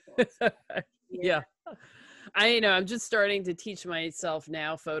wonderful. Yeah. I know I'm just starting to teach myself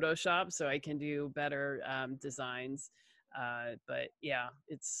now Photoshop so I can do better designs. But yeah,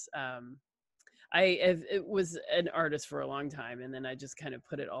 it's it was an artist for a long time, and then I just kind of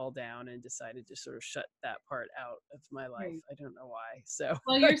put it all down and decided to sort of shut that part out of my life. Right. I don't know why. So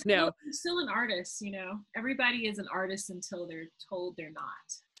Well, you're now, still an artist, you know. Everybody is an artist until they're told they're not.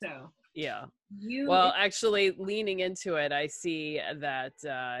 So yeah. you, Well, actually, leaning into it, I see that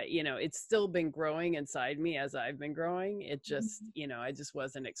you know, it's still been growing inside me as I've been growing. It just, you know, I just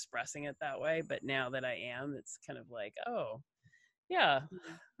wasn't expressing it that way, but now that I am, it's kind of like, oh, yeah,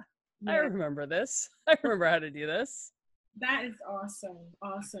 I yeah, remember this. I remember how to do this. that is awesome.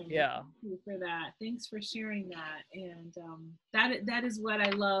 Awesome. Yeah. Thank you for that. Thanks for sharing that. And that is what I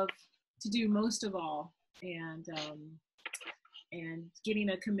love to do most of all. And getting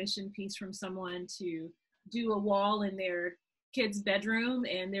a commission piece from someone to do a wall in their kid's bedroom,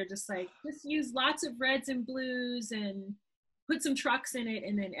 and they're just like, just use lots of reds and blues and put some trucks in it,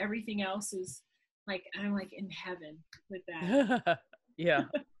 and then everything else is like, I'm like in heaven with that. Yeah.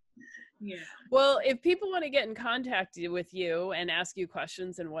 Yeah. Well, if people want to get in contact with you and ask you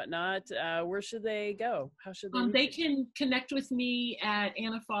questions and whatnot, where should they go? How should they? They can connect with me at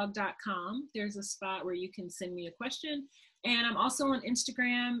annafog.com. There's a spot where you can send me a question. And I'm also on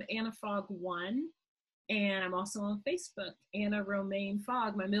Instagram, annafog1. And I'm also on Facebook, Anna Romaine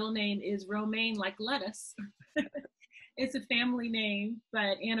Fogg. My middle name is Romaine, like lettuce. It's a family name,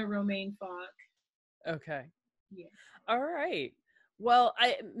 but Anna Romaine Fogg. Okay. Yeah. All right. Well,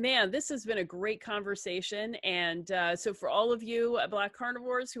 man, this has been a great conversation. And so for all of you Black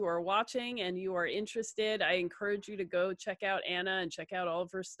Carnivores who are watching and you are interested, I encourage you to go check out Anna and check out all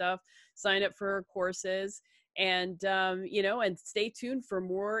of her stuff, sign up for her courses, and, you know, and stay tuned for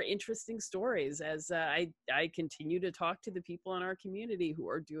more interesting stories as I continue to talk to the people in our community who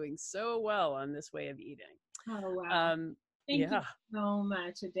are doing so well on this way of eating. Oh, wow. Thank you so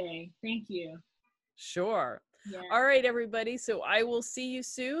much, Ade. Thank you. Sure. Yeah. All right, everybody. So I will see you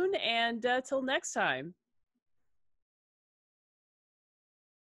soon, and till next time.